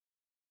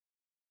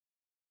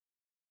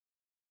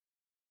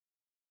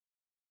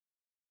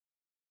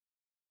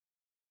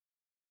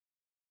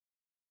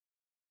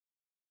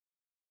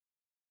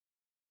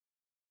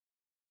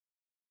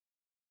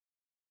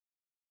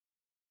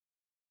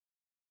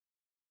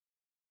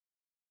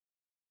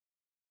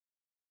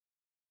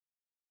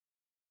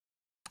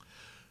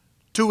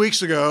2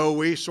 weeks ago,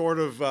 we sort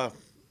of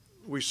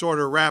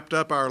wrapped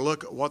up our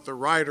look at what the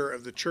writer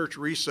of the Church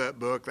Reset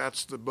book,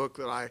 that's the book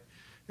that I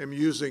am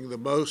using the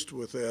most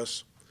with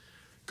this,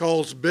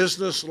 calls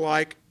Business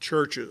Like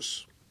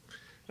Churches.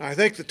 And I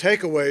think the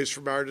takeaways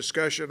from our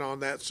discussion on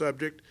that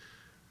subject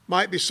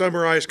might be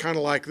summarized kind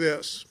of like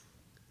this.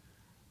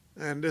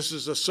 And this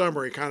is a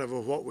summary kind of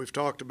what we've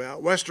talked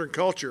about. Western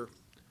culture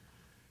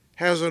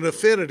has an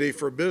affinity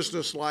for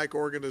business-like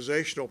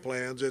organizational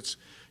plans. It's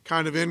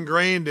kind of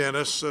ingrained in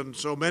us in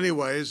so many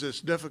ways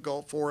it's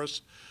difficult for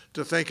us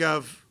to think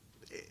of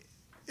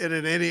it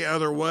in any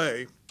other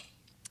way.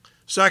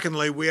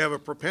 Secondly, we have a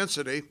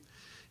propensity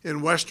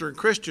in Western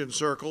Christian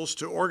circles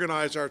to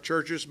organize our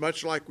churches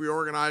much like we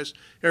organize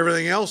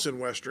everything else in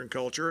Western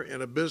culture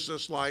in a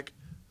business-like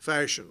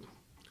fashion.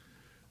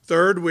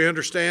 Third, we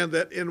understand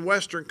that in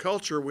Western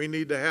culture we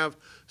need to have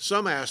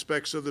some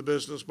aspects of the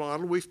business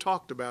model. We've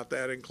talked about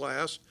that in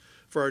class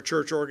for our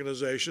church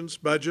organizations,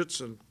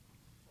 budgets and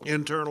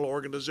internal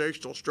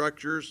organizational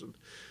structures and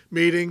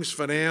meetings,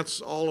 finance,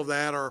 all of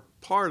that are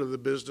part of the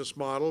business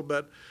model,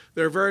 but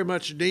they're very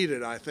much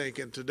needed, I think,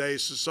 in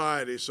today's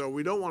society. So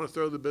we don't want to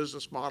throw the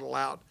business model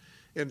out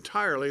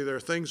entirely. There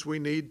are things we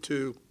need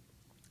to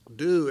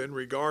do in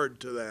regard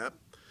to that.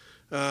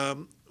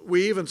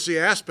 We even see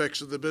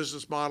aspects of the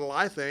business model,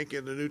 I think,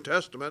 in the New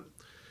Testament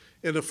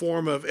in the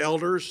form of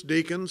elders,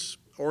 deacons,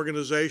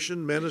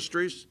 organization,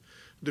 ministries,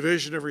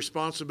 division of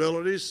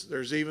responsibilities.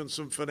 There's even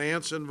some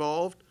finance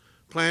involved,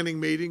 planning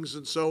meetings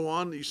and so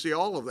on. You see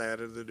all of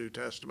that in the New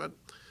Testament.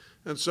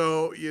 And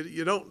so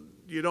you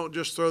don't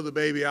just throw the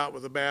baby out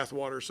with the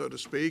bathwater, so to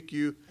speak.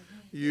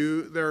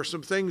 There are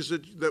some things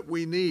that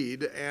we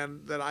need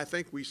and that I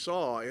think we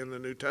saw in the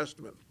New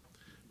Testament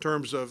in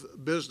terms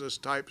of business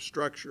type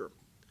structure.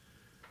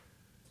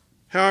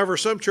 However,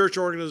 some church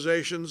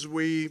organizations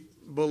we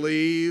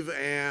believe,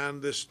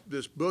 and this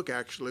book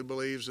actually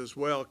believes as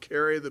well,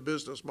 carry the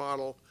business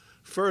model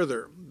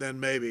further than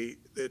maybe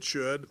it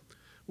should,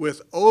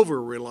 with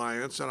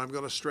over-reliance, and I'm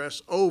going to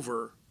stress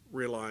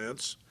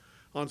over-reliance,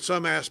 on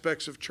some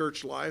aspects of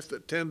church life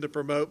that tend to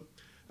promote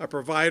a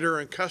provider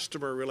and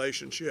customer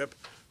relationship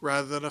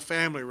rather than a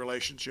family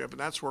relationship, and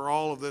that's where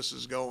all of this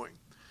is going.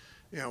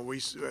 You know,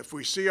 if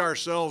we see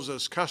ourselves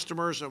as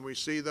customers and we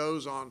see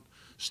those on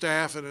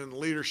staff and in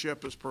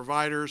leadership as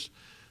providers,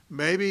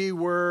 maybe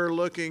we're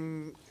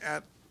looking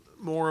at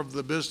more of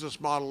the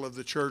business model of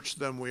the church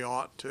than we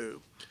ought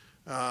to.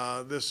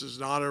 This is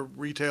not a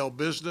retail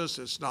business.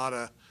 It's not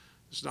a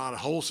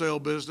wholesale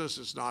business.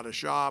 It's not a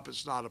shop.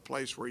 It's not a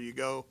place where you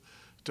go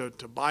to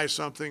buy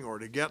something or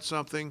to get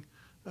something.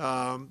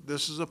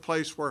 This is a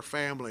place where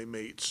family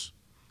meets.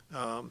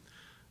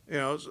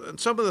 And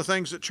some of the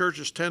things that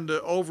churches tend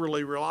to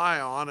overly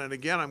rely on, and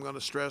again, I'm going to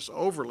stress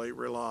overly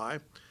rely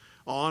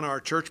on, our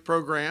church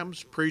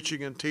programs,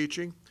 preaching and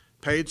teaching,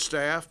 paid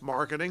staff,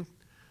 marketing,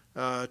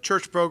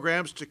 church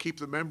programs to keep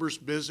the members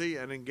busy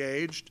and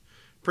engaged,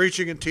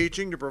 preaching and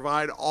teaching to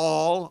provide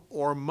all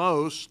or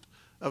most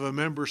of a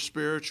member's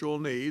spiritual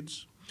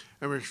needs.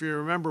 And if you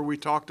remember, we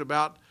talked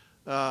about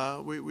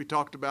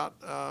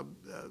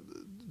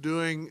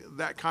doing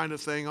that kind of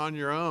thing on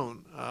your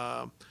own,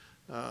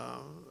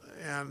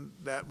 and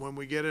that when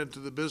we get into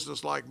the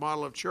business-like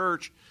model of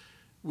church,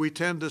 we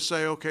tend to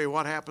say, okay,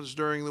 what happens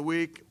during the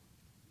week?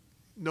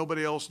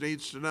 Nobody else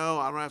needs to know.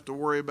 I don't have to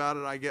worry about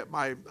it. I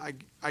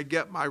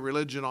get my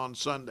religion on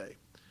Sunday.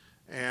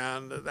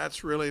 And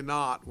that's really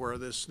not where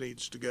this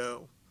needs to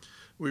go.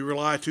 We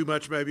rely too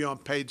much maybe on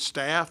paid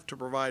staff to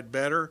provide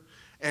better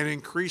and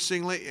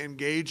increasingly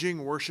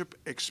engaging worship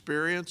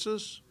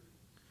experiences.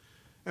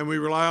 And we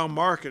rely on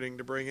marketing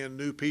to bring in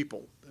new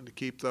people and to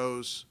keep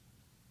those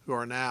who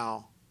are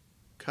now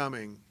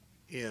coming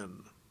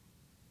in.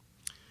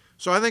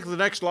 So I think the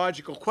next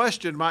logical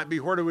question might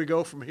be, where do we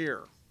go from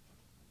here?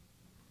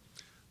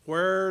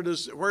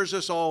 Where's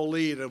this all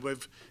lead? And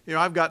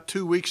I've got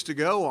 2 weeks to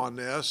go on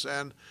this,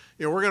 and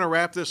we're going to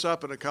wrap this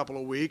up in a couple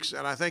of weeks.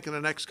 And I think in the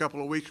next couple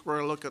of weeks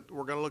we're going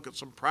to look at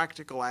some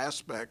practical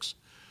aspects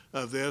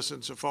of this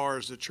insofar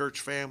as the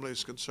church family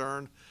is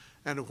concerned,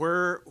 and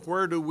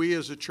where do we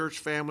as a church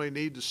family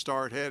need to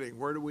start heading?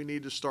 Where do we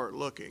need to start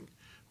looking?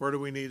 Where do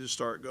we need to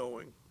start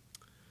going?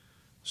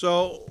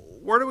 So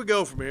where do we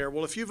go from here?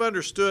 Well, if you've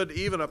understood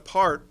even a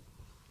part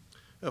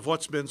of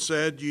what's been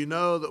said, you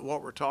know that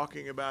what we're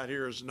talking about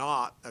here is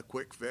not a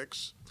quick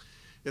fix.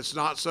 It's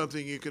not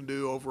something you can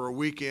do over a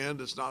weekend.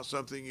 It's not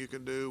something you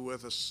can do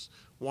with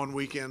one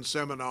weekend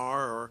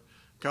seminar or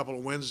a couple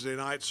of Wednesday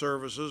night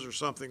services or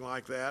something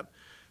like that.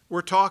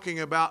 We're talking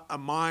about a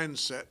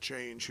mindset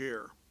change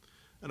here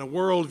and a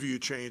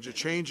worldview change, a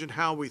change in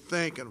how we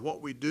think and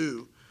what we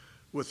do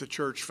with the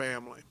church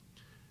family.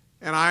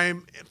 And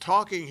I'm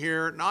talking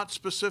here not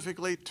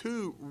specifically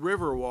to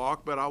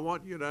Riverwalk, but I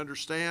want you to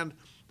understand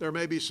there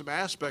may be some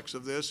aspects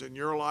of this in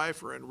your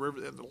life or in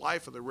the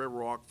life of the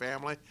Riverwalk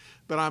family,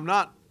 but I'm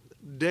not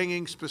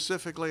dinging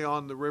specifically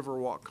on the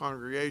Riverwalk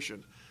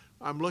congregation.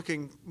 I'm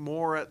looking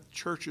more at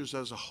churches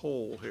as a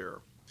whole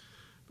here.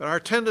 But our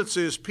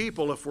tendency as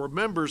people, if we're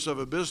members of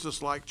a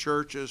business-like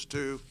church, is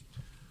to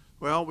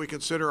Well, we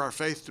consider our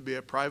faith to be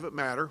a private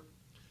matter.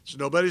 It's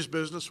nobody's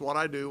business what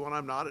I do when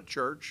I'm not at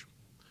church.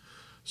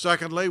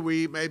 Secondly,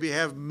 we maybe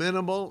have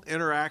minimal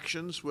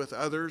interactions with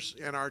others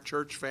in our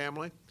church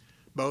family,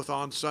 both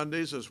on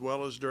Sundays as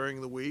well as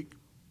during the week.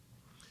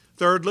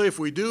 Thirdly, if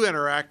we do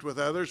interact with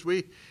others,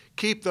 we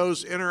keep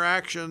those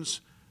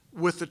interactions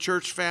with the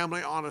church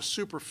family on a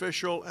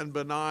superficial and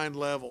benign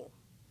level.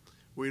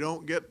 We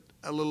don't get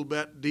a little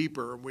bit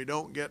deeper, and we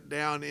don't get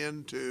down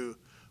into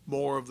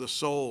more of the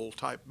soul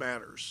type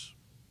matters.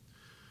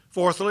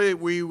 Fourthly,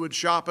 we would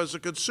shop as a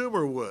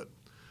consumer would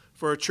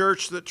for a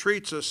church that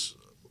treats us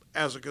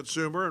as a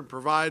consumer and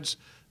provides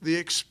the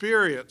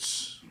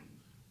experience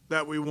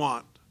that we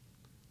want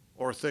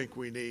or think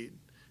we need.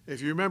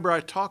 If you remember, I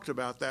talked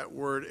about that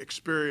word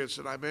experience,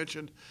 and I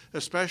mentioned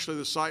especially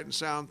the Sight and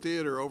Sound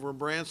Theater over in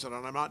Branson,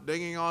 and I'm not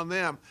dinging on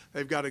them.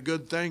 They've got a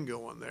good thing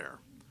going there.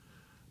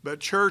 But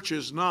church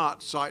is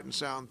not Sight and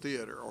Sound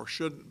Theater, or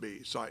shouldn't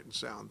be Sight and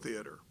Sound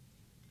Theater.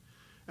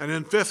 And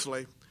then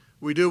fifthly,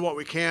 we do what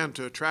we can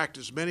to attract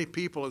as many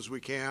people as we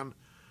can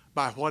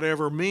by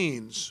whatever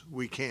means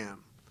we can.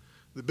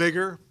 The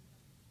bigger,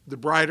 the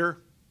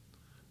brighter,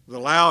 the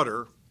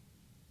louder,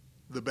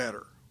 the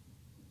better.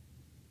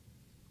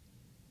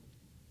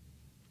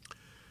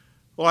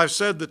 Well, I've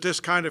said that this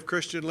kind of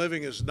Christian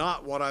living is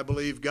not what I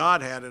believe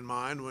God had in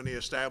mind when he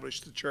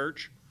established the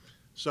church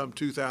some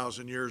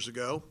 2,000 years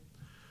ago.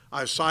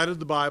 I've cited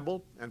the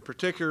Bible, and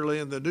particularly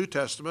in the New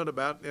Testament,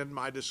 in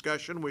my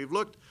discussion, we've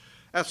looked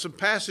at some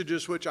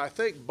passages which I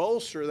think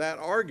bolster that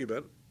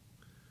argument.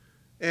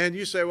 And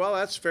you say, well,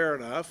 that's fair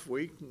enough.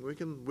 We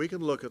can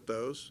look at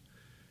those.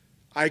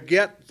 I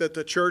get that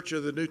the church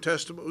of the New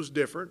Testament was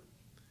different,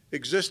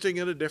 existing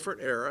in a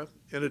different era,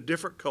 in a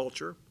different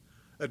culture,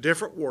 a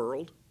different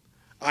world.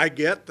 I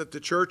get that the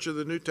church of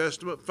the New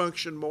Testament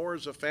functioned more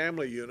as a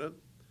family unit.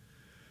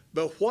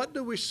 But what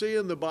do we see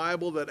in the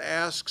Bible that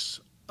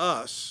asks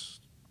us,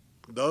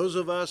 those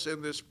of us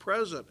in this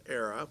present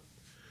era,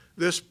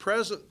 this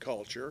present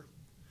culture,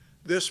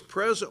 this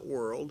present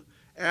world,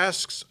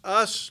 asks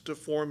us to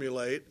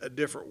formulate a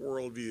different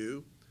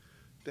worldview,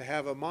 to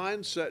have a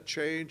mindset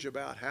change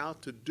about how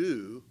to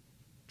do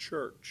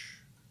church?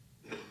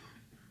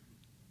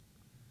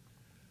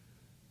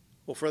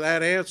 Well, for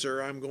that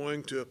answer, I'm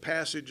going to a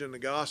passage in the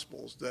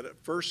Gospels that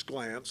at first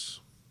glance,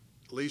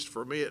 at least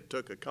for me it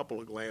took a couple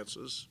of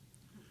glances,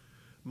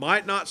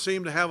 might not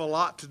seem to have a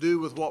lot to do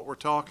with what we're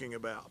talking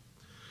about.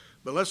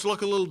 But let's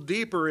look a little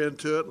deeper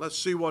into it. Let's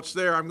see what's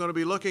there. I'm going to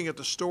be looking at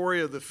the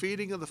story of the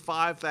feeding of the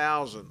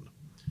 5,000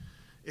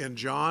 in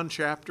John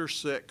chapter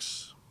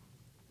 6.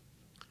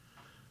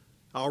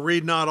 I'll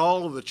read not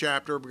all of the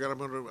chapter, but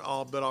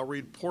I'll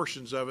read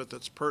portions of it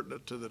that's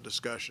pertinent to the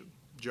discussion.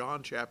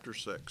 John chapter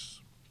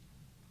 6.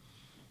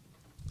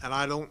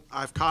 And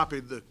I've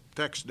copied the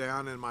text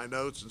down in my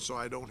notes, and so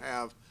I don't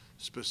have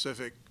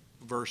specific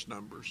verse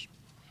numbers.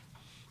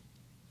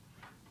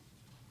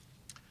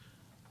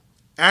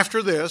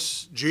 After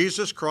this,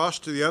 Jesus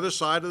crossed to the other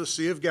side of the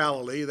Sea of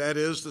Galilee, that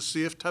is, the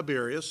Sea of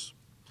Tiberias.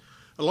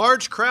 A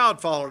large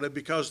crowd followed him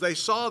because they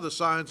saw the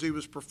signs he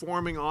was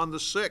performing on the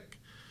sick.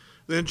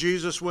 Then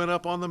Jesus went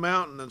up on the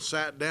mountain and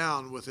sat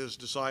down with his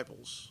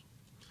disciples.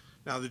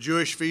 Now the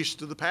Jewish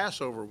feast of the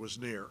Passover was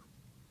near.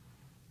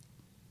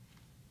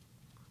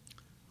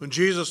 When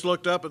Jesus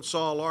looked up and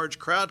saw a large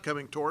crowd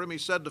coming toward him, he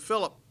said to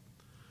Philip,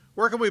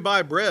 "Where can we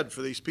buy bread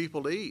for these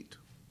people to eat?"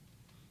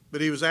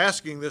 But he was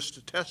asking this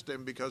to test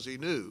him because he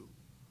knew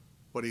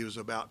what he was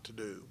about to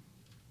do.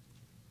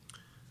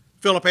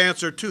 Philip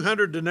answered,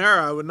 200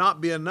 denarii would not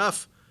be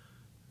enough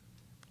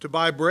to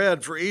buy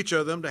bread for each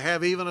of them to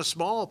have even a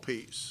small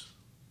piece.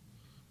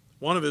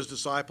 One of his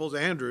disciples,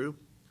 Andrew,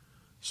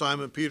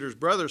 Simon Peter's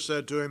brother,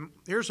 said to him,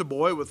 "Here's a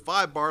boy with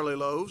 5 barley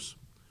loaves,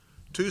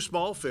 2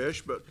 small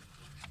fish, but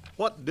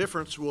what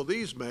difference will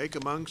these make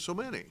among so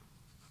many?"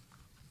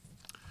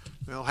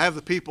 "Well, have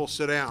the people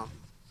sit down,"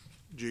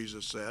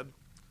 Jesus said.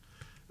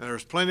 And there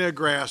was plenty of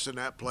grass in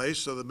that place,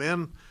 so the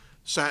men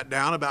sat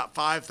down, about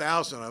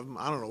 5,000 of them.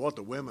 I don't know what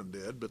the women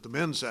did, but the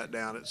men sat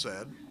down, it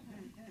said.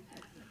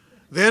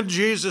 Then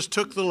Jesus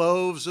took the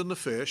loaves and the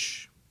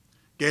fish,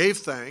 gave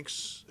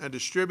thanks, and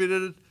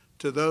distributed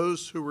to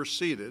those who were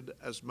seated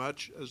as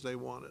much as they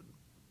wanted.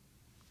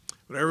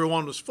 When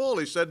everyone was full,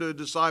 he said to his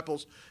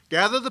disciples,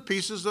 "Gather the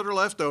pieces that are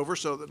left over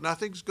so that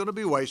nothing's going to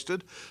be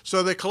wasted."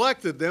 So they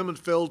collected them and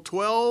filled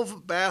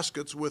 12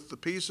 baskets with the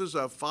pieces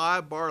of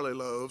 5 barley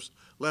loaves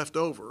left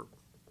over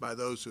by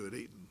those who had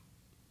eaten.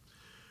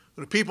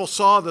 When the people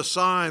saw the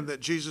sign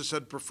that Jesus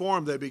had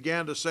performed, they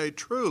began to say,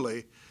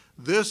 "Truly,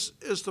 this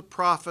is the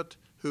prophet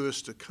who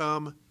is to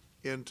come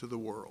into the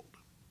world."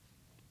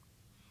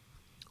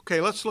 Okay,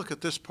 let's look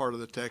at this part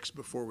of the text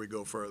before we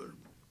go further.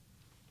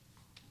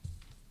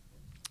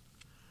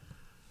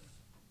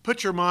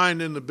 Put your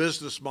mind in the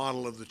business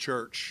model of the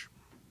church.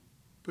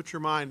 Put your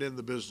mind in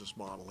the business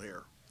model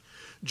here.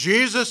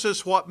 Jesus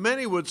is what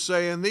many would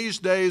say in these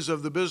days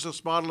of the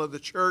business model of the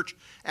church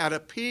at a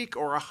peak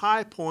or a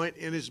high point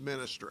in his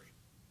ministry.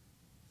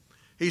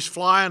 He's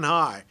flying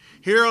high.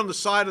 Here on the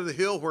side of the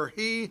hill where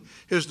he,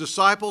 his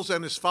disciples,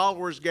 and his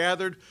followers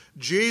gathered,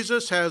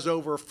 Jesus has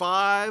over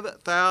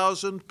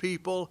 5,000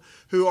 people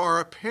who are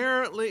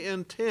apparently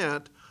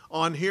intent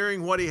on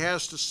hearing what he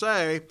has to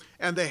say,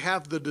 and they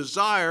have the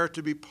desire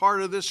to be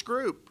part of this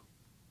group.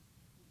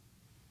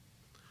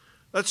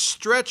 Let's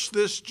stretch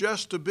this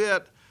just a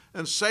bit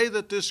and say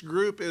that this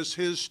group is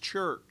his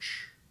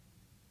church.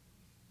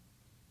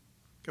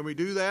 Can we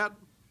do that?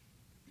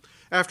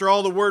 After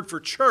all, the word for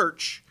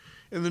church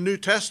in the New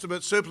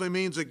Testament simply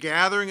means a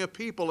gathering of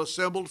people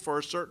assembled for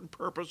a certain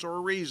purpose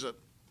or reason.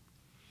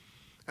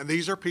 And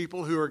these are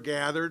people who are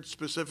gathered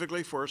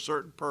specifically for a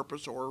certain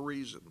purpose or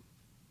reason.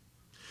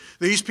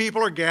 These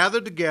people are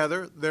gathered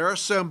together, they're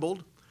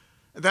assembled,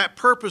 and that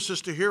purpose is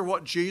to hear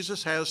what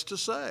Jesus has to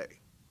say.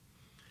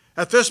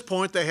 At this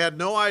point, they had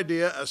no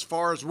idea, as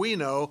far as we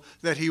know,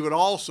 that he would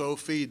also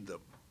feed them.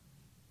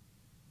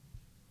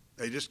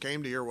 They just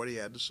came to hear what he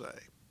had to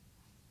say.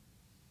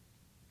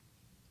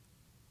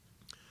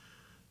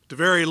 At the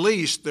very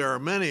least, there are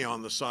many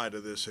on the side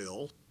of this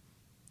hill,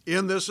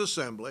 in this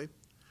assembly,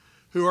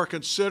 who are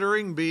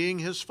considering being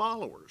his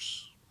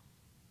followers,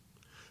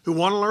 who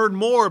want to learn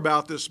more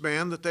about this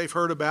man that they've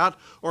heard about,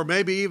 or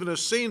maybe even have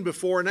seen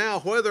before now,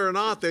 whether or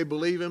not they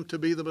believe him to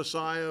be the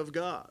Messiah of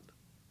God.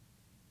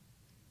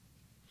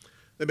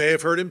 They may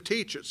have heard him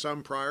teach at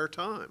some prior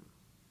time.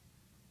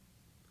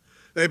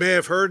 They may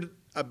have heard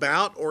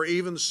about or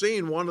even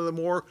seen one of the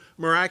more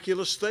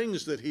miraculous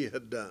things that he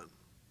had done.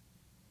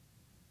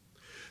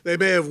 They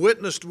may have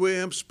witnessed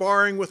him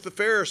sparring with the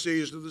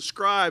Pharisees and the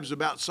scribes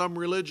about some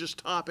religious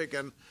topic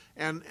and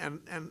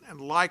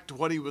liked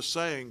what he was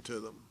saying to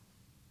them.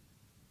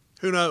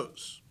 Who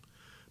knows?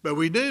 But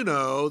we do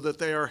know that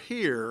they are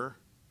here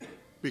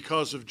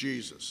because of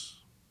Jesus.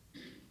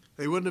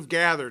 They wouldn't have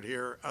gathered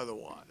here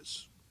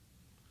otherwise.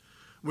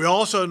 We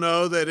also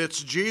know that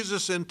it's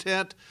Jesus'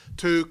 intent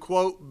to,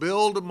 quote,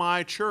 build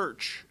my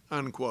church,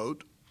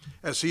 unquote,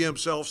 as he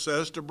himself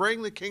says, to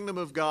bring the kingdom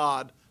of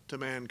God to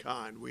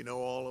mankind. We know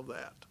all of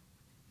that.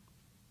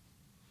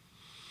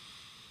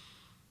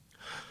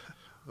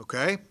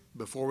 Okay,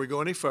 before we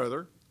go any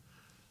further,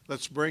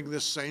 let's bring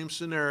this same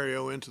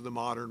scenario into the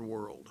modern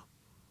world.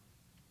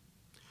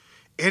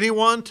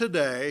 Anyone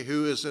today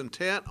who is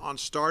intent on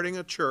starting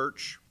a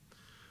church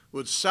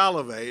would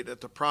salivate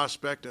at the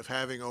prospect of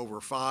having over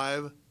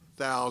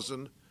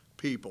 5,000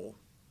 people,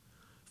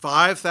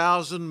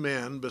 5,000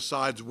 men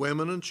besides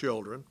women and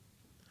children,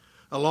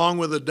 along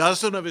with a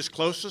dozen of his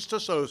closest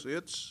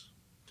associates,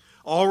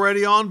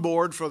 already on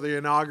board for the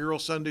inaugural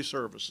Sunday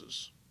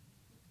services.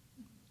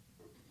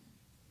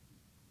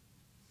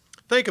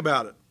 Think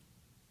about it.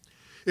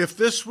 If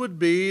this would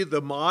be the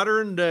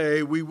modern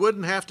day, we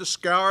wouldn't have to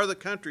scour the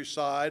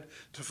countryside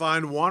to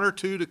find one or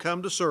two to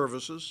come to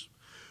services.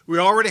 We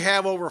already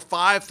have over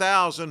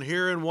 5,000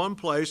 here in one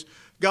place.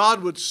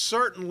 God would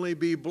certainly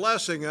be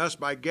blessing us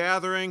by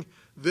gathering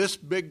this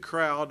big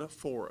crowd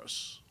for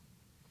us.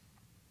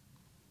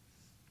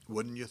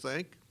 Wouldn't you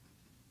think?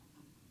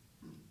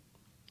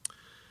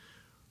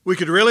 We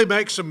could really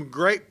make some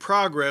great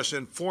progress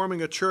in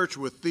forming a church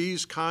with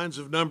these kinds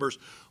of numbers.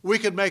 We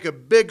could make a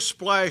big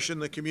splash in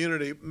the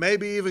community,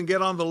 maybe even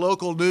get on the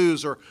local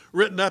news or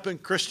written up in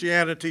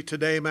Christianity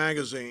Today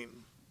magazine.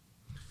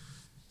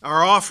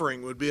 Our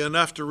offering would be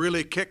enough to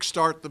really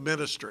kickstart the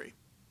ministry.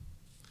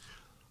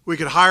 We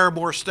could hire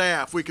more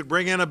staff. We could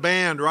bring in a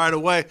band right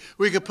away.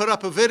 We could put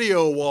up a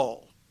video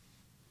wall.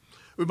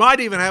 We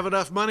might even have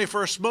enough money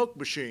for a smoke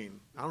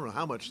machine. I don't know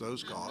how much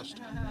those cost.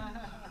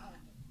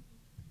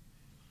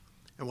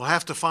 And we'll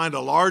have to find a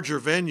larger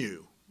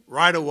venue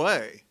right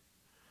away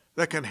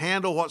that can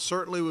handle what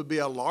certainly would be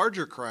a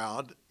larger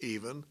crowd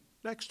even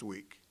next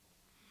week.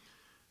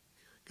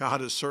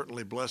 God is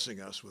certainly blessing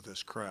us with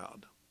this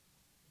crowd.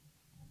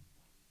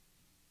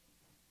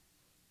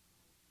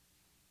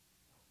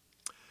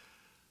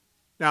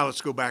 Now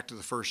let's go back to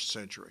the first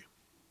century.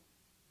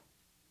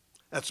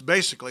 That's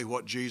basically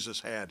what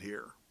Jesus had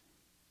here.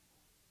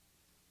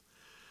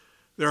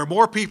 There are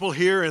more people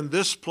here in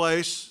this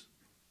place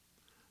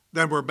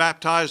than were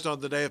baptized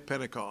on the day of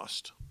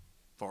Pentecost,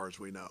 as far as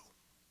we know.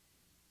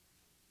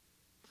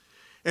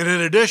 And in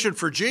addition,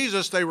 for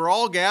Jesus, they were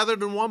all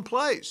gathered in one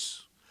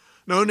place.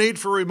 No need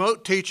for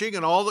remote teaching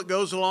and all that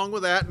goes along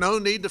with that. No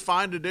need to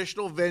find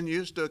additional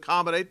venues to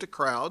accommodate the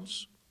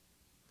crowds.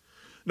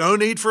 No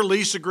need for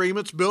lease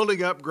agreements, building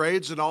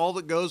upgrades, and all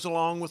that goes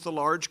along with the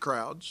large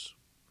crowds.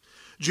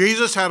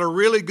 Jesus had a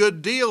really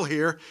good deal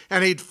here,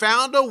 and he'd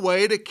found a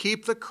way to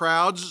keep the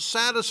crowds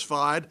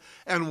satisfied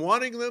and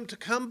wanting them to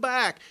come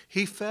back.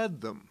 He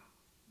fed them.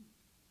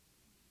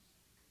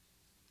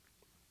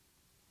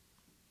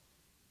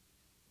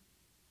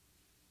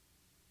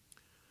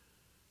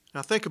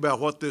 Now think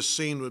about what this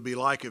scene would be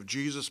like if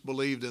Jesus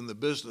believed in the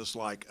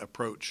business-like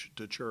approach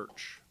to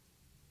church.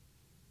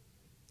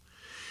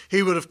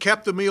 He would have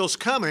kept the meals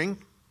coming,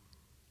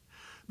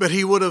 but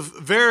he would have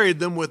varied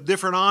them with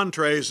different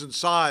entrees and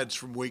sides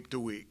from week to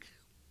week.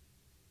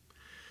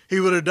 He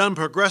would have done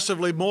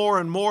progressively more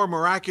and more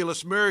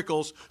miraculous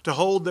miracles to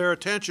hold their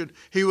attention.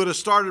 He would have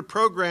started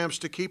programs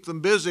to keep them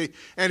busy,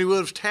 and he would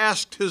have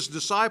tasked his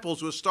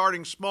disciples with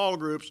starting small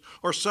groups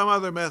or some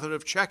other method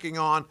of checking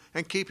on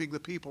and keeping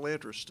the people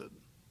interested.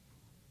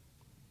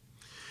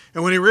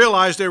 And when he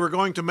realized they were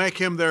going to make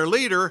him their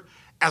leader,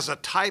 as a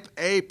type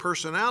A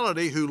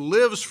personality who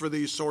lives for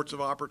these sorts of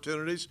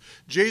opportunities,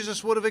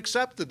 Jesus would have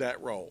accepted that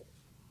role.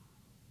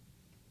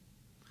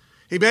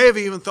 He may have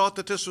even thought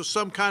that this was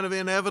some kind of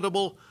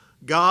inevitable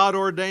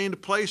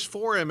God-ordained place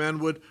for him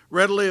and would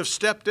readily have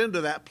stepped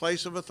into that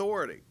place of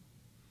authority.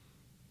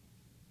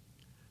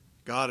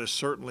 God is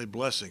certainly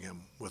blessing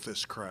him with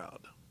this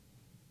crowd.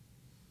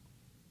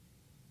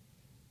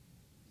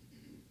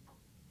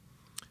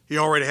 He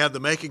already had the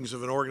makings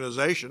of an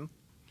organization.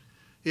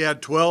 He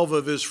had 12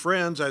 of his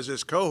friends as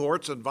his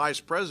cohorts and vice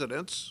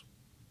presidents.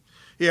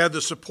 He had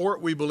the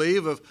support, we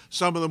believe, of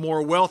some of the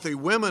more wealthy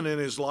women in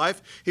his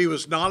life. He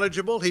was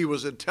knowledgeable. He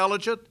was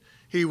intelligent.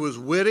 He was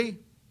witty.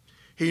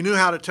 He knew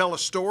how to tell a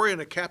story in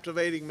a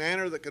captivating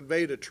manner that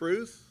conveyed a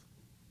truth.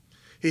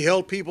 He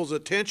held people's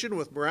attention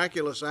with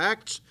miraculous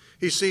acts.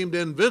 He seemed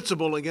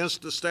invincible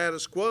against the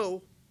status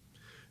quo.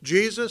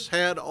 Jesus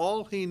had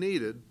all he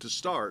needed to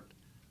start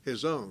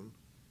his own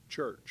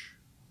church.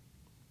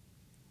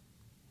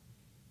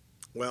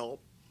 Well,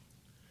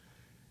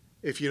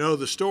 if you know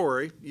the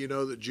story, you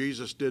know that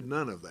Jesus did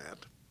none of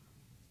that.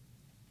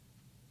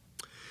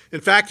 In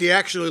fact, he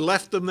actually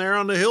left them there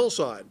on the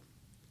hillside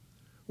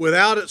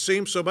without, it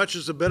seems, so much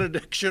as a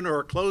benediction or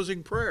a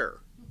closing prayer.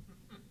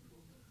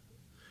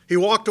 He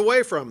walked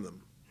away from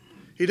them.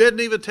 He didn't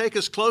even take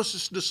his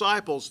closest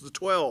disciples, the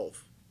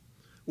 12,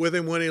 with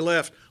him when he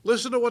left.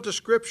 Listen to what the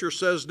scripture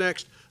says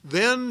next.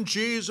 Then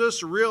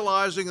Jesus,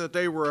 realizing that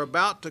they were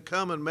about to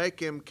come and make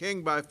him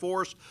king by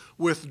force,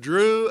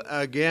 withdrew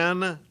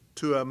again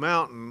to a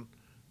mountain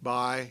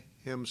by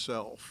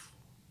himself.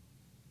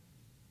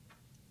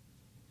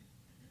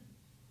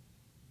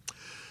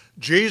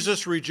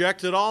 Jesus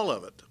rejected all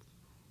of it.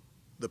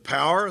 The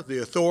power,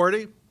 the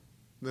authority,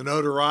 the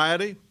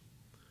notoriety,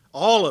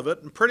 all of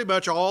it, and pretty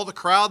much all the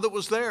crowd that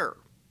was there.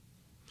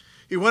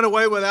 He went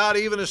away without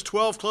even his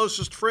 12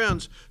 closest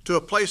friends to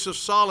a place of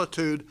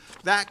solitude.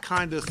 That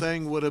kind of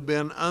thing would have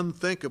been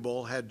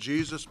unthinkable had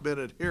Jesus been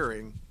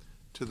adhering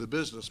to the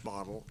business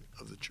model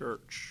of the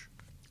church.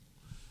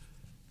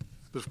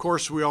 But of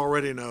course, we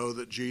already know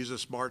that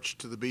Jesus marched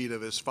to the beat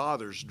of his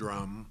Father's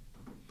drum,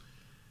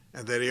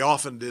 and that he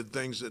often did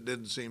things that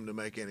didn't seem to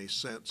make any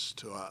sense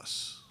to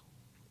us.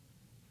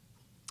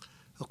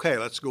 Okay,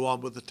 let's go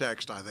on with the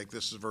text. I think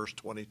this is verse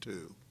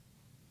 22.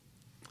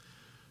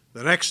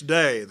 The next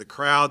day, the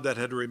crowd that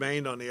had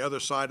remained on the other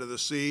side of the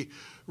sea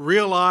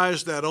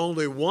realized that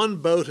only one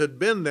boat had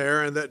been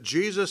there and that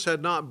Jesus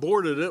had not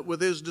boarded it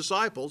with his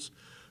disciples,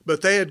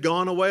 but they had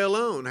gone away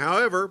alone.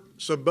 However,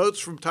 some boats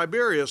from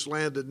Tiberias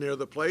landed near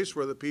the place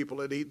where the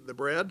people had eaten the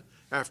bread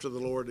after the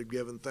Lord had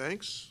given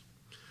thanks.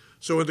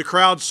 So when the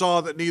crowd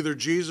saw that neither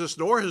Jesus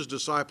nor his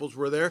disciples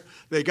were there,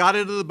 they got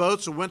into the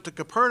boats and went to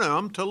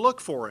Capernaum to look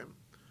for him.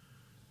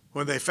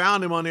 When they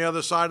found him on the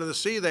other side of the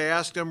sea, they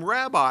asked him,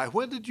 "Rabbi,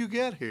 when did you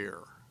get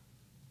here?"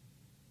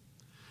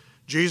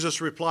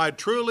 Jesus replied,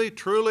 "Truly,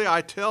 truly,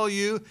 I tell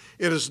you,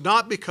 it is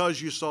not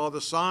because you saw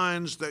the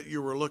signs that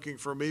you were looking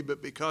for me,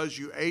 but because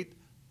you ate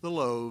the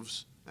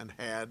loaves and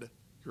had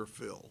your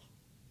fill.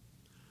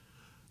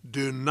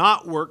 Do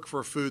not work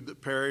for food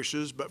that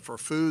perishes, but for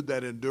food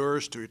that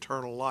endures to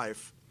eternal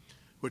life,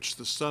 which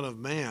the Son of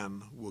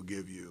Man will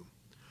give you.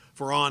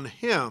 For on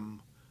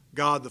him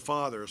God the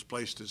Father has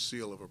placed his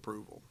seal of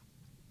approval."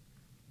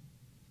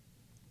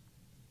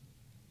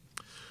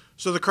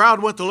 So the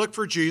crowd went to look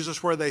for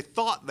Jesus where they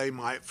thought they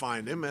might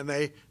find him, and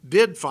they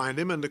did find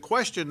him, and the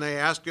question they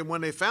asked him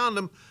when they found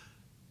him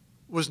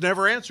was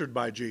never answered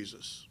by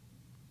Jesus.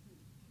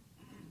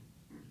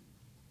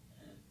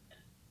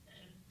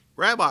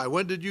 "Rabbi,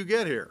 when did you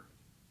get here?"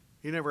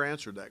 He never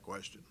answered that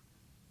question.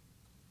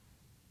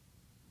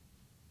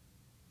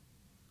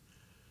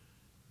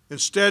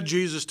 Instead,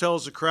 Jesus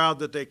tells the crowd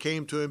that they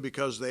came to him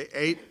because they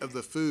ate of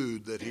the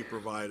food that he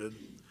provided,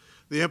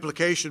 the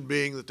implication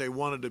being that they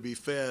wanted to be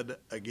fed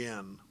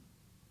again.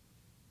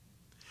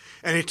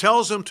 And he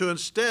tells them to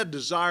instead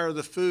desire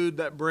the food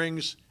that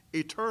brings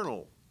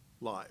eternal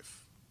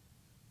life.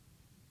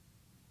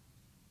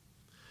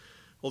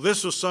 Well,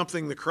 this was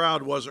something the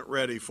crowd wasn't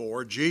ready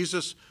for.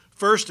 Jesus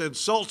first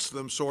insults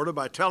them sort of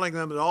by telling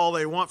them that all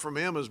they want from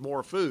him is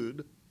more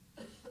food.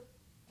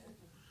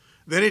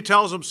 Then he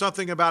tells them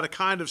something about a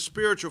kind of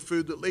spiritual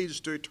food that leads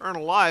to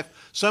eternal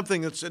life,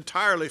 something that's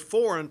entirely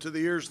foreign to the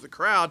ears of the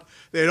crowd.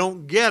 They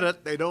don't get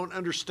it. They don't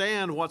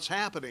understand what's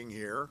happening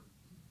here.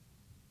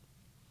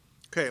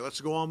 Okay, let's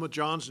go on with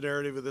John's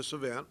narrative of this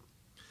event.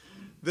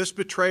 This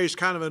betrays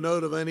kind of a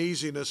note of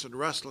uneasiness and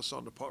restlessness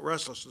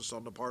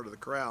on the part of the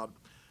crowd.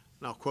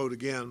 And I'll quote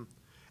again.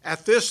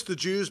 "At this, the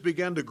Jews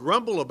began to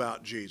grumble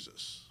about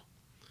Jesus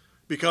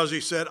because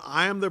he said,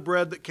 'I am the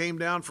bread that came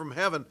down from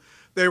heaven.'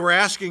 They were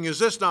asking, is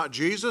this not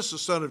Jesus, the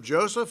son of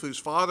Joseph, whose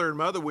father and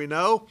mother we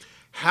know?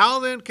 How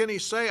then can he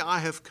say, I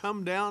have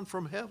come down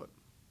from heaven?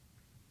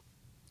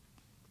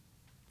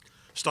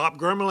 Stop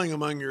grumbling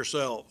among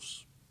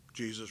yourselves,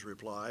 Jesus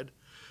replied.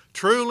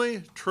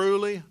 Truly,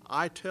 truly,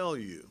 I tell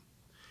you,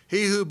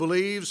 he who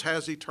believes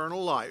has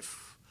eternal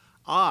life.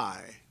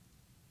 I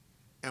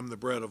am the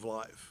bread of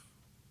life.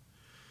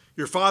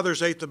 Your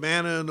fathers ate the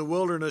manna in the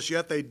wilderness,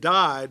 yet they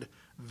died.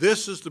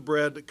 This is the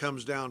bread that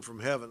comes down from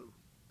heaven,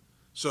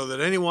 so that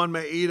anyone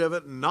may eat of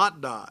it and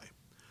not die.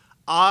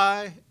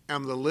 I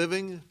am the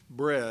living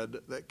bread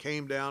that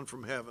came down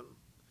from heaven.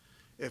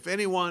 If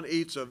anyone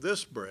eats of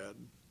this bread,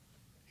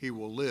 he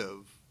will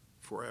live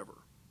forever.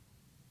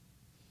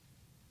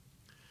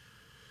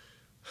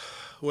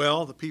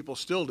 Well, the people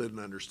still didn't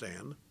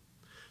understand.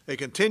 They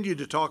continued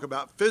to talk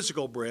about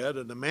physical bread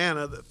and the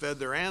manna that fed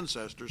their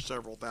ancestors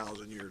several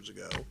thousand years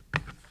ago.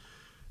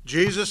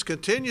 Jesus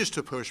continues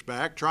to push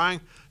back,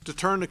 trying to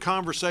turn the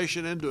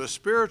conversation into a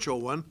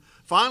spiritual one,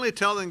 finally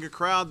telling the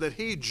crowd that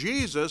he,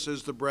 Jesus,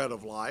 is the bread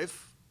of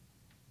life.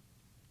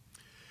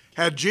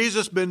 Had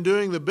Jesus been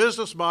doing the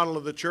business model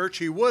of the church,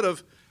 he would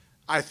have,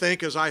 I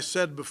think, as I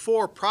said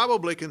before,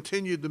 probably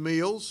continued the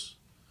meals,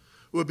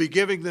 would be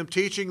giving them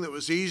teaching that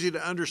was easy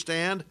to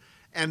understand,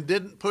 and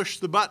didn't push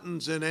the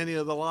buttons in any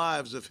of the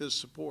lives of his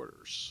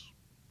supporters.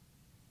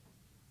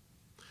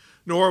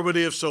 Nor would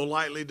he have so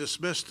lightly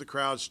dismissed the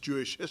crowd's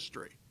Jewish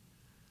history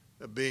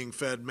of being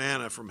fed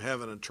manna from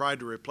heaven and tried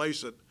to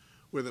replace it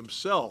with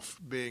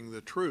himself being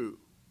the true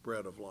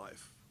bread of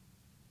life.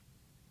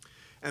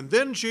 And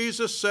then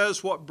Jesus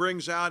says what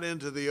brings out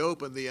into the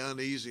open the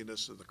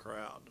uneasiness of the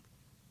crowd.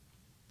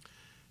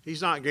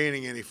 He's not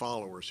gaining any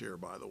followers here,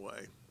 by the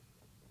way.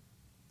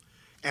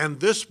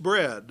 And this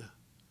bread,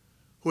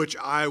 which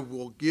I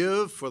will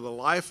give for the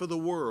life of the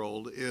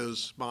world,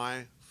 is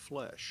my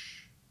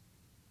flesh.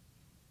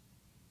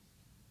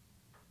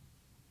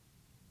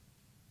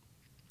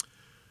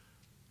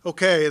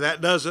 Okay,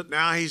 that does it.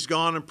 Now he's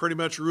gone and pretty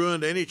much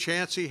ruined any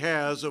chance he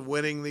has of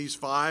winning these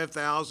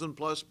 5,000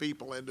 plus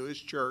people into his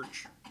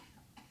church.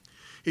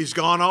 He's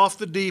gone off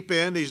the deep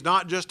end. He's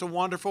not just a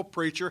wonderful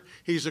preacher.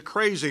 He's a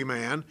crazy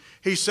man.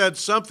 He said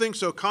something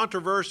so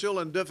controversial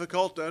and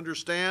difficult to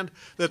understand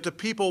that the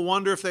people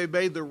wonder if they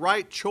made the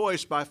right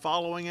choice by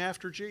following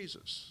after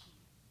Jesus.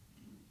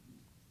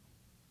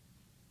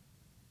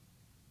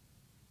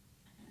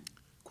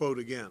 Quote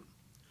again.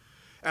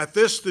 At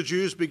this, the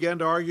Jews began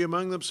to argue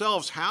among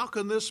themselves, how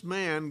can this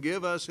man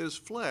give us his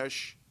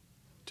flesh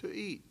to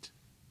eat?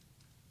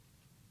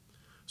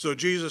 So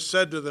Jesus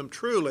said to them,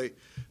 truly,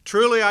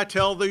 truly I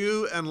tell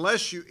you,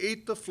 unless you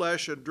eat the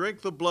flesh and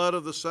drink the blood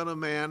of the Son of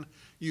Man,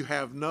 you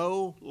have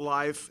no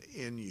life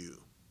in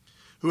you.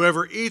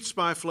 Whoever eats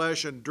my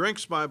flesh and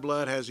drinks my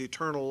blood has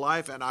eternal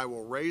life, and I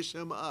will raise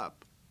him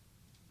up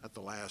at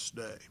the last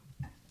day.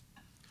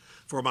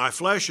 For my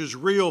flesh is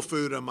real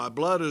food and my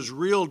blood is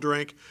real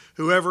drink.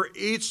 Whoever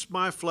eats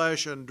my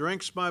flesh and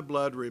drinks my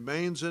blood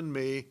remains in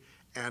me,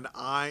 and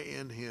I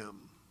in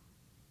him.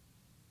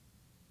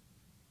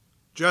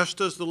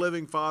 Just as the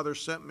living Father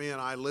sent me and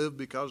I live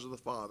because of the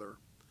Father,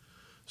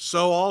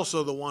 so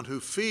also the one who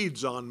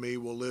feeds on me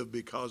will live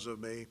because of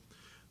me.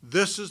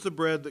 This is the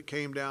bread that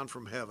came down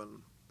from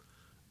heaven.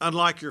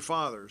 Unlike your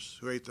fathers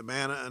who ate the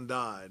manna and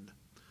died,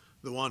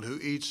 the one who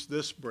eats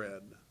this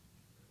bread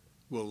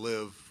will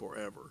live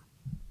forever.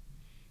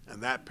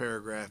 And that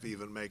paragraph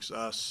even makes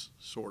us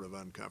sort of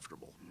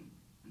uncomfortable.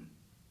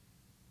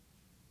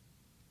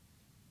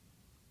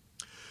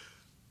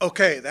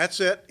 Okay, that's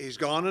it. He's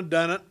gone and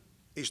done it.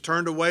 He's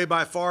turned away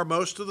by far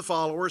most of the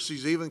followers.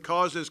 He's even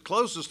caused his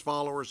closest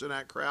followers in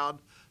that crowd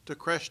to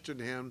question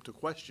him.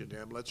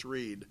 Let's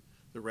read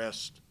the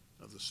rest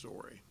of the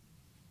story.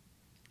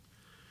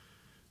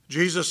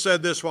 Jesus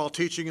said this while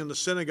teaching in the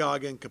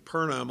synagogue in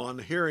Capernaum. On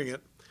hearing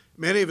it,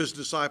 many of his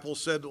disciples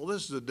said, well,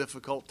 this is a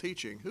difficult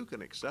teaching. Who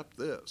can accept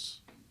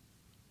this?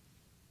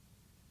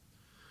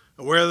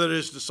 Aware that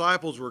his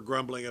disciples were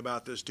grumbling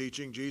about this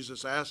teaching,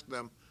 Jesus asked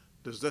them,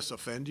 does this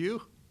offend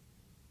you?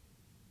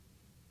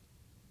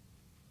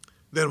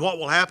 Then what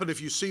will happen if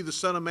you see the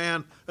Son of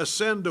Man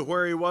ascend to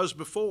where he was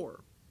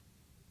before?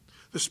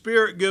 The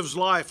Spirit gives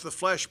life, the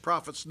flesh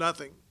profits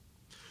nothing.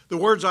 The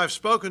words I've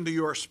spoken to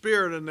you are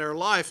spirit and their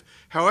life.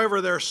 However,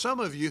 there are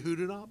some of you who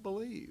do not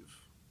believe.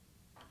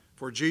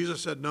 For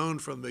Jesus had known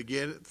from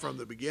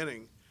the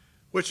beginning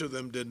which of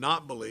them did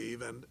not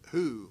believe and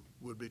who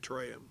would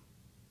betray him.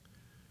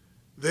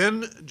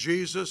 Then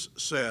Jesus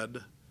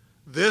said,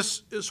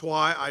 this is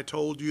why I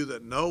told you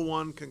that no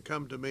one can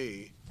come to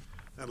me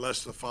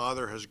unless the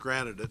Father has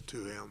granted it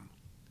to him.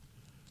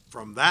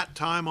 From that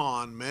time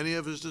on, many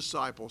of his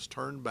disciples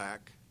turned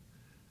back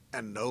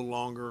and no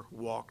longer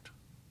walked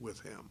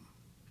with him.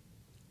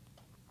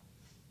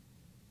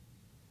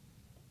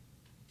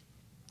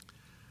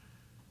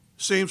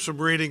 Seems from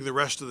reading the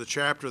rest of the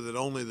chapter that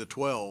only the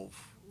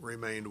 12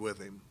 remained with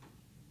him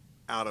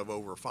out of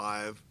over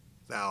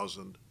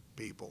 5,000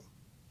 people.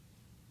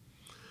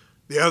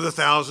 The other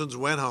thousands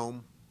went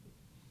home,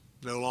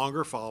 no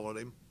longer followed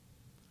him.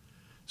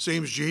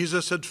 Seems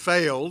Jesus had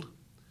failed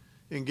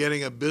in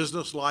getting a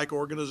business-like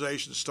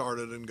organization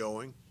started and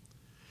going.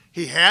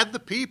 He had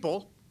the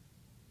people.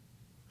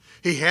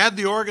 He had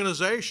the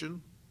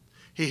organization.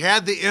 He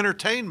had the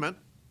entertainment.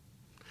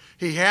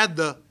 He had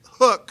the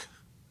hook,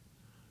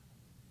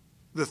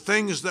 the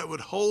things that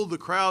would hold the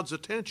crowd's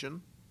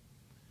attention.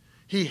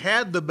 He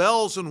had the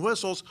bells and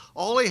whistles.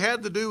 All he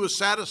had to do was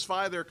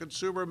satisfy their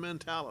consumer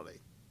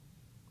mentality.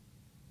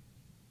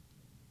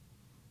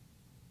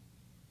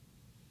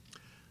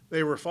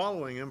 They were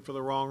following him for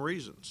the wrong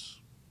reasons.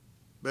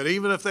 But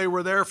even if they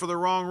were there for the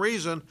wrong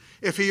reason,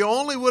 if he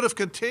only would have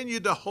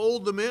continued to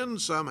hold them in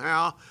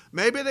somehow,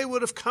 maybe they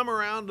would have come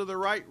around to the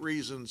right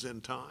reasons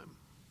in time.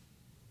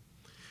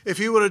 If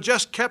he would have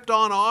just kept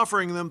on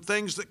offering them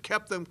things that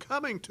kept them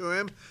coming to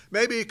him,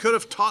 maybe he could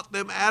have taught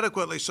them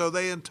adequately so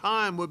they in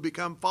time would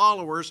become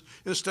followers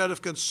instead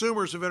of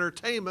consumers of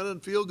entertainment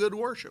and feel-good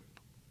worship.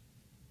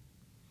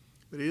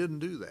 But he didn't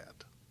do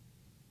that.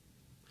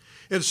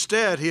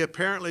 Instead, he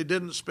apparently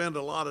didn't spend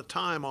a lot of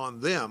time on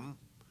them.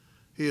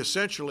 He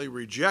essentially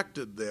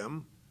rejected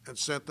them and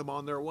sent them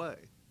on their way.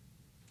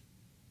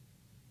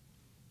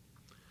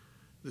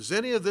 Does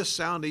any of this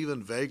sound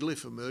even vaguely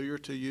familiar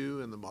to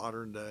you in the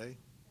modern day?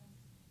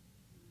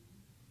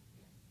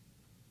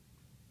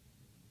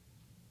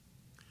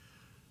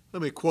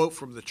 Let me quote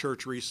from the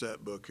Church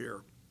Reset book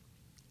here.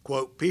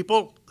 Quote,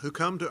 "People who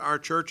come to our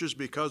churches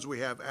because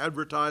we have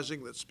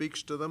advertising that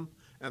speaks to them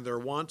and their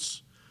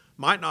wants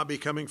might not be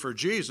coming for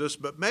Jesus,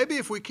 but maybe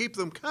if we keep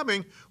them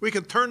coming, we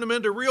can turn them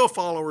into real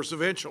followers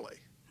eventually."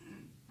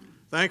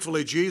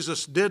 Thankfully,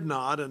 Jesus did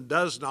not and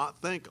does not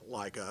think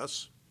like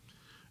us.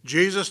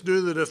 Jesus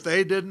knew that if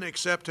they didn't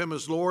accept him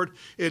as Lord,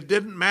 it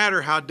didn't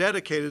matter how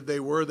dedicated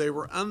they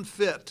were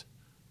unfit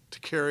to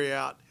carry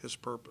out his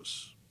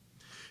purpose.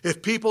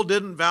 If people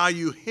didn't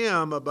value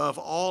him above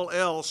all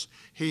else,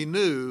 he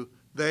knew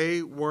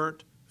they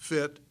weren't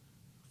fit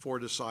for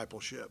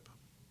discipleship.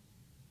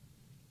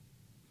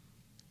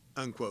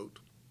 Unquote.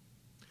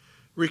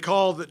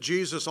 Recall that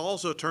Jesus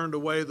also turned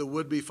away the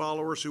would-be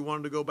followers who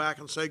wanted to go back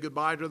and say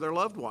goodbye to their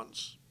loved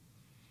ones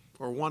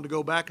or wanted to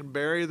go back and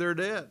bury their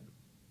dead.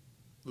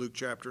 Luke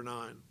chapter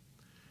 9.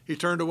 He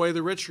turned away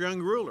the rich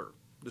young ruler,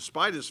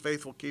 despite his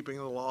faithful keeping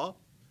of the law,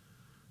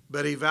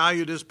 but he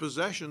valued his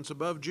possessions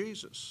above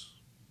Jesus.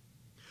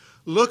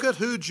 Look at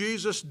who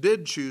Jesus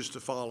did choose to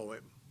follow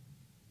him.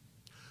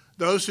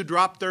 Those who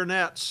dropped their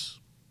nets,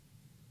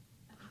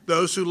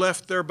 those who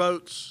left their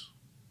boats,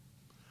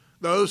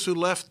 those who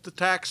left the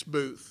tax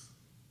booth,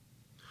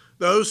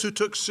 those who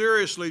took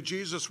seriously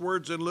Jesus'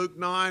 words in Luke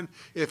 9,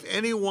 "If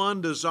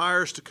anyone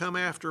desires to come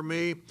after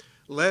me,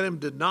 let him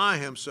deny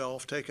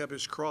himself, take up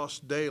his cross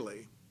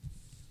daily,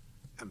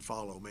 and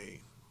follow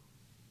me."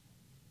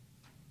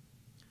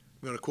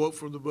 I'm going to quote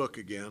from the book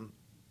again.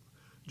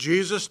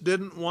 Jesus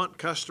didn't want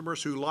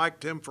customers who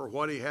liked him for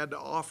what he had to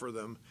offer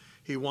them.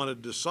 He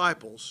wanted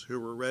disciples who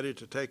were ready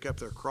to take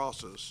up their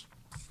crosses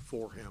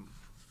for him.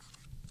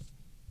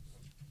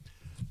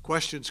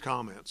 Questions,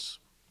 comments?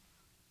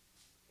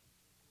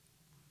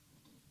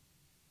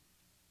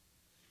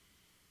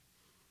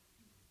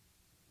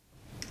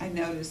 I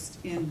noticed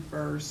in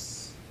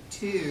verse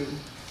 2,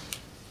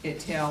 it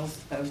tells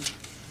the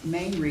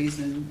main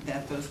reason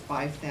that those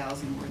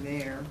 5,000 were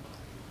there.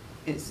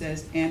 It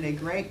says, "And a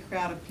great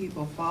crowd of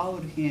people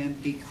followed him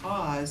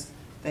because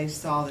they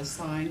saw the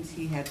signs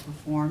he had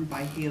performed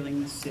by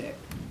healing the sick."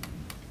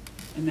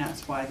 And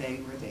that's why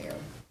they were there.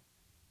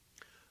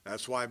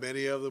 That's why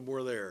many of them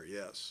were there,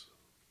 yes.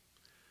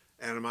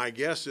 And my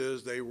guess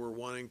is they were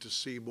wanting to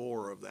see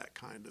more of that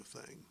kind of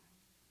thing.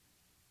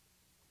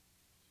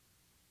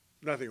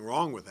 Nothing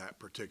wrong with that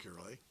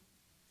particularly.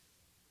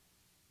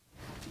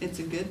 It's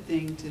a good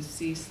thing to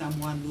see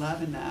someone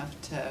love enough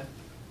to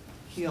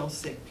heal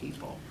sick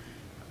people.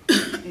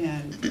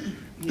 And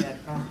yet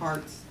our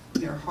hearts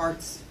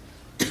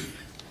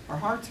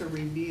are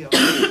revealed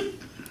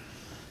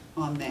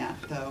on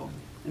that, though.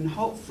 And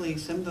hopefully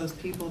some of those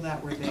people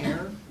that were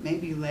there,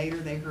 maybe later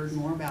they heard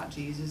more about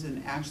Jesus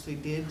and actually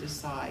did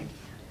decide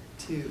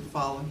to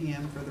follow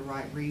him for the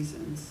right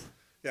reasons.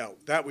 Yeah,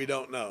 that we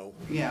don't know.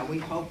 Yeah, we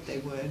hope they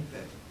would,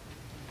 but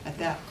at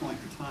that point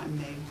in time,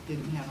 they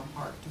didn't have a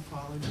heart to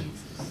follow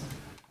Jesus.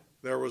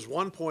 There was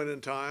one point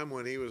in time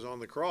when he was on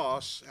the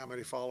cross. How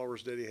many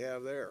followers did he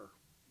have there?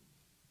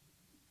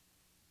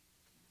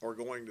 Or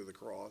going to the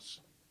cross?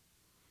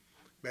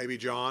 Maybe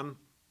John,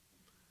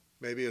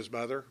 maybe his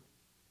mother.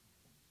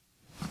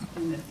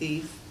 And the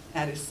thief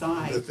at his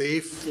side. The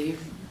thief. You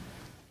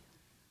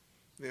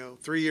know,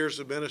 3 years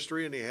of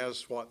ministry and he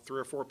has, what, 3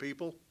 or 4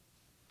 people?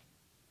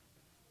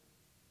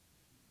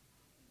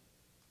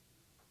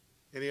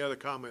 Any other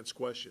comments,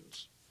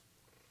 questions?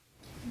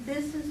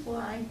 This is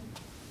why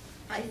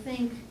I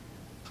think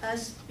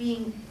us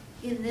being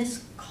in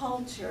this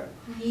culture,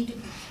 we need to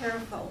be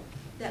careful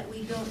that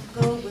we don't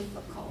go with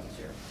the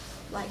culture.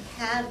 Like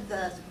have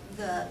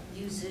the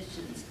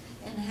musicians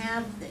and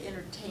have the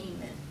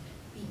entertainment,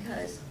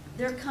 because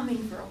they're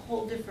coming for a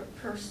whole different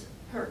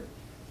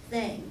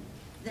thing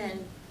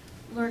than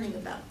learning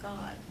about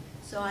God.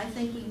 So I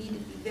think we need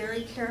to be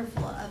very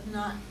careful of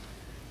not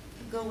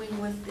going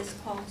with this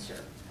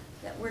culture,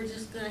 that we're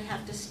just gonna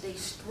have to stay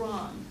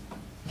strong.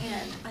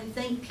 And I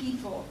think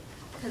people,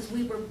 because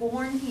we were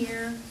born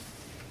here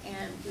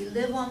and we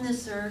live on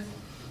this earth,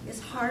 it's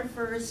hard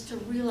for us to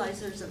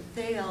realize there's a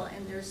veil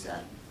and there's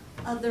a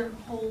other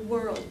whole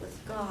world with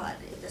God,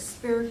 it's a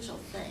spiritual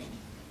thing.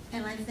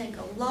 And I think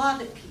a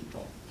lot of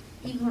people,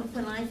 even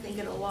when I think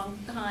it a long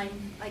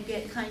time, I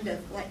get kind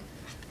of like,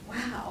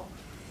 wow.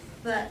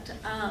 But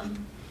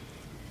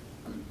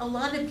a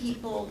lot of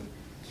people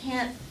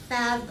can't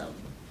fathom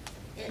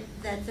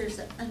that there's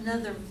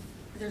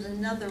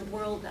another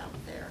world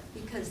out there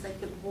because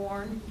they've been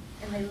born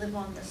and they live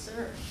on this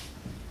earth.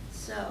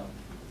 So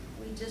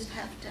we just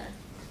have to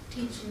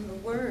teach them the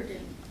word,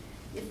 and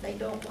if they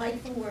don't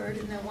like the word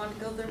and they want to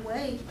go their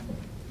way,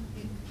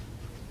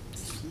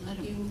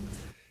 you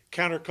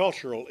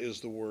Countercultural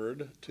is the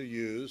word to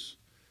use.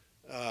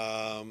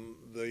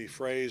 The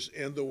phrase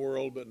 "in the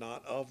world but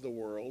not of the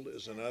world"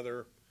 is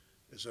another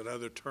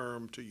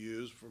term to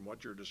use from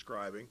what you're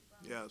describing.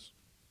 Yes.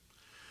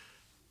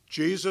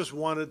 Jesus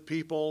wanted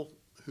people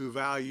who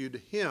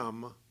valued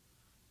him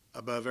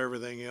above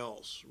everything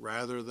else,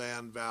 rather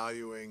than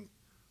valuing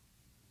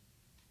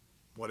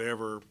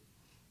whatever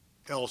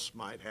else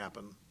might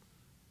happen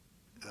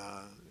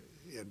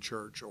in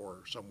church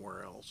or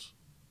somewhere else.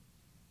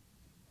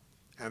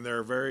 And there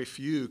are very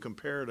few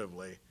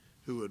comparatively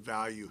who would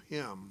value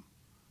him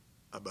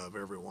above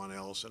everyone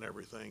else and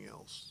everything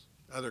else.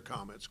 Other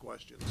comments,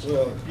 questions?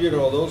 Well,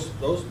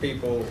 those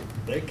people,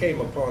 they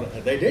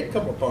did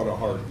come upon a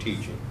hard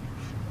teaching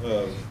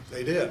of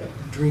They did.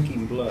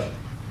 drinking blood,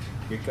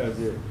 because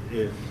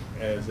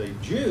as a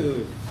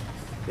Jew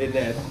in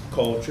that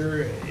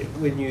culture,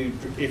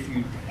 if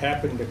you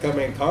happened to come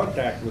in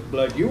contact with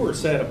blood, you were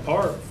set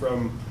apart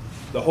from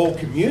the whole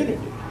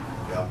community.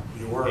 Yeah,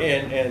 you were.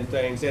 And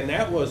things, and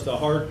that was the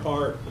hard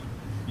part.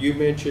 You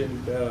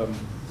mentioned the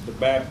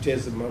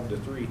baptism of the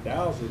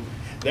 3,000.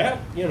 That,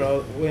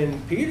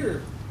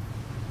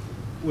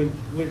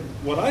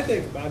 what I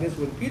think about is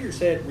when Peter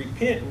said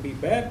repent and be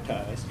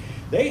baptized,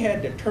 they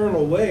had to turn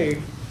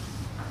away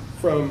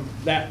from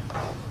that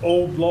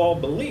old law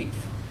belief,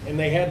 and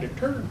they had to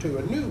turn to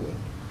a new one,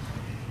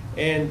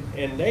 and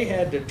they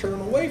had to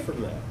turn away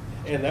from that,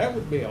 and that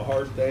would be a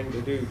hard thing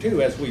to do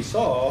too, as we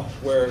saw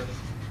where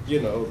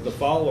the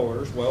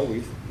followers, well,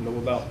 we know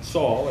about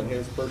Saul and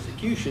his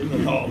persecution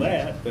and all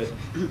that, but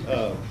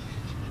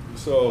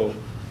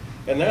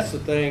and that's the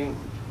thing,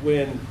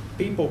 when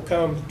people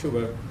come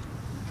to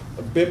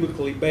a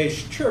biblically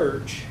based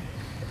church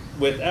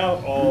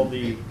without all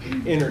the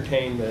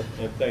entertainment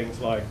and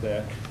things like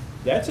that,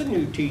 that's a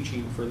new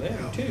teaching for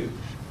them too,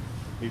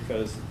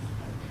 because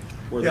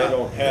where they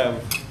don't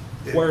have,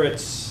 where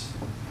it's,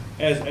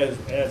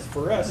 as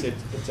for us,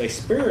 it's a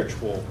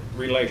spiritual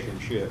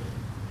relationship.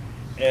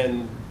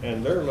 And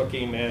they're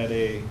looking at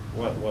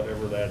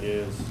whatever that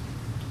is,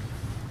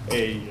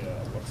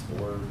 what's the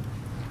word?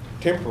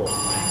 Temporal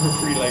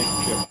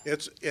relationship.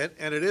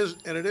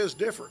 It is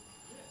different.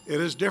 It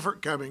is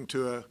different coming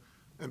to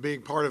and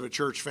being part of a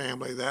church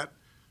family that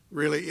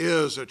really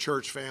is a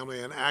church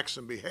family and acts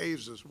and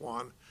behaves as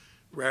one,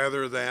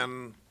 rather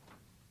than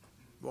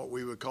what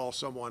we would call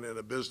someone in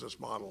a business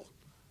model.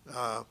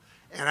 And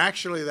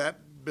actually,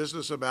 that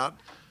business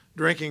about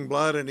drinking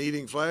blood and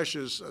eating flesh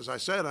is, as I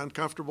said,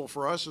 uncomfortable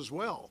for us as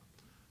well.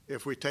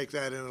 If we take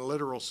that in a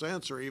literal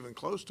sense, or even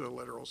close to a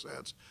literal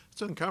sense,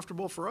 it's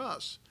uncomfortable for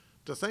us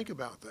to think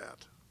about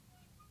that.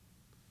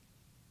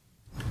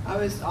 I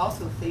was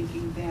also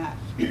thinking that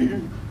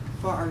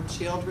for our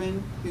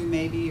children who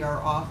maybe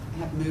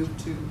have moved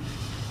to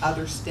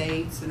other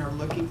states and are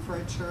looking for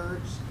a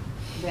church,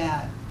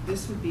 that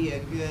this would be a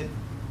good,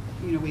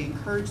 we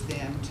encourage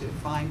them to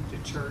find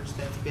a church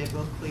that's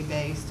biblically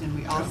based, and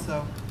we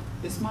also,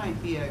 this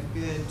might be a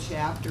good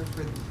chapter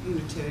for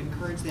to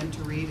encourage them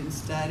to read and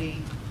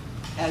study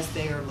as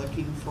they are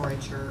looking for a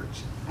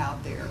church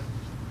out there.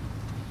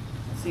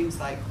 It seems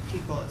like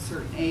people at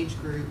certain age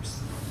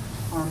groups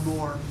are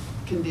more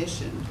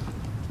conditioned,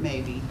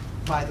 maybe,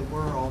 by the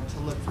world to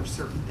look for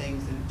certain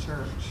things in a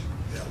church.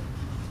 Yeah.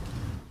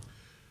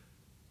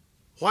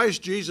 Why is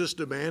Jesus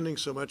demanding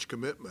so much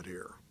commitment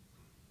here?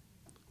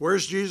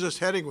 Where's Jesus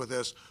heading with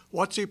this?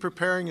 What's he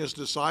preparing his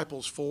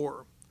disciples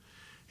for?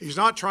 He's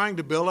not trying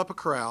to build up a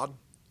crowd.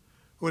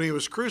 When he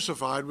was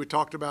crucified, we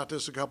talked about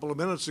this a couple of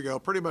minutes ago,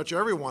 pretty much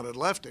everyone had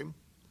left him.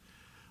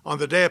 On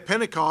the day of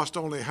Pentecost,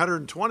 only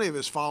 120 of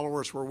his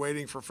followers were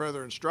waiting for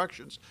further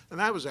instructions, and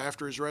that was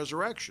after his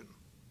resurrection.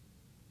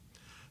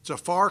 It's a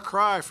far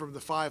cry from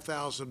the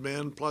 5,000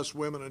 men, plus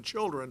women and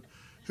children,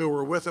 who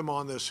were with him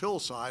on this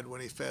hillside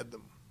when he fed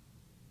them.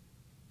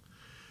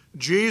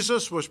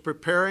 Jesus was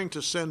preparing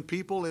to send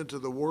people into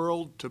the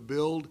world to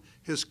build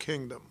his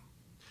kingdom.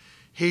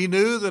 He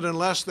knew that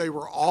unless they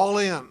were all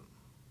in,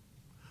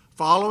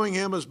 following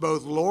him as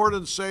both Lord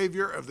and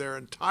Savior of their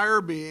entire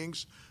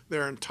beings,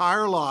 their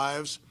entire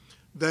lives,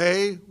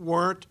 they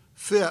weren't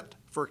fit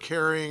for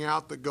carrying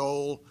out the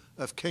goal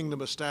of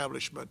kingdom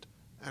establishment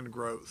and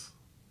growth.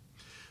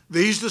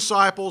 These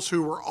disciples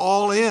who were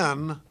all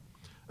in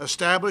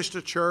established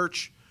a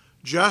church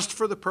just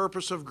for the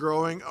purpose of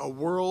growing a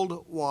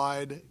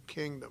worldwide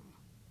kingdom.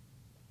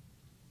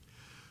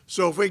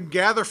 So if we can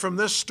gather from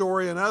this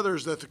story and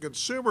others that the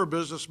consumer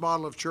business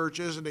model of church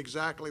isn't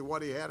exactly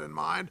what he had in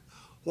mind,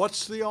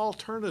 what's the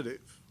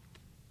alternative?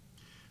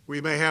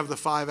 We may have the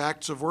 5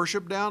 acts of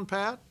worship down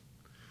pat.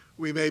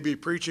 We may be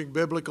preaching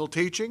biblical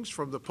teachings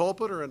from the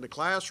pulpit or in the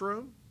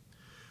classroom.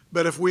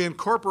 But if we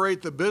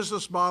incorporate the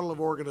business model of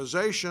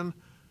organization,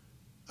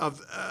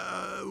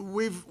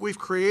 we've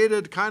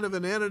created kind of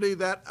an entity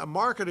that a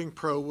marketing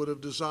pro would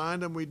have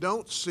designed, and we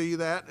don't see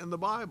that in the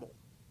Bible.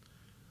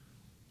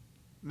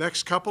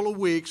 Next couple of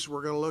weeks,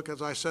 we're going to look,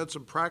 as I said,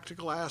 some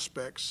practical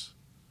aspects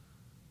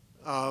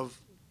of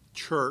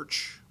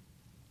church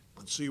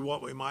and see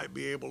what we might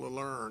be able to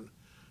learn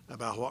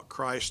about what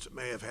Christ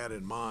may have had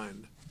in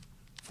mind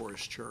for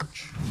his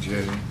church.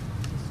 Jay,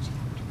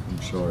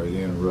 I'm sorry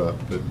to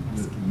interrupt, but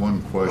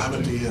one question. I'm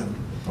at the end.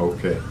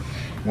 Okay.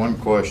 One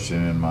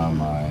question in my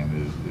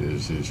mind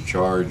is his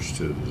charge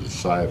to the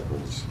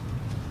disciples.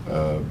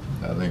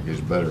 I think it's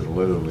better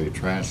literally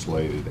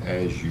translated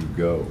as you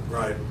go.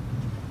 Right.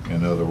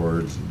 In other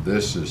words,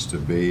 this is to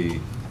be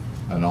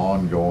an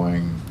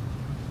ongoing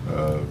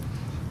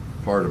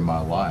part of my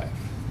life.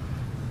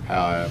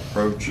 How I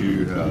approach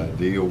you, how I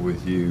deal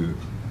with you,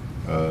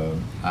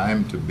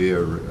 I'm to be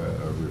a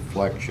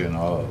reflection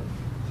of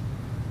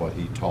what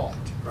he taught.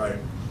 Right.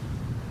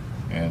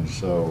 And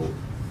so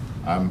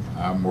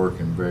I'm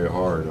working very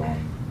hard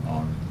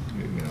on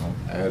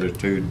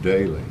attitude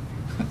daily.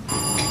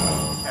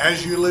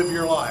 As you live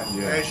your life,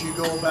 Yeah. as you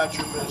go about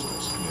your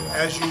business, Yeah.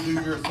 as you do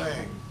your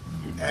thing,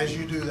 as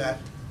you do that,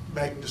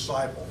 make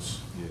disciples.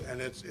 Yeah.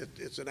 And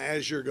it's an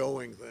as you're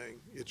going thing.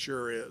 It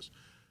sure is.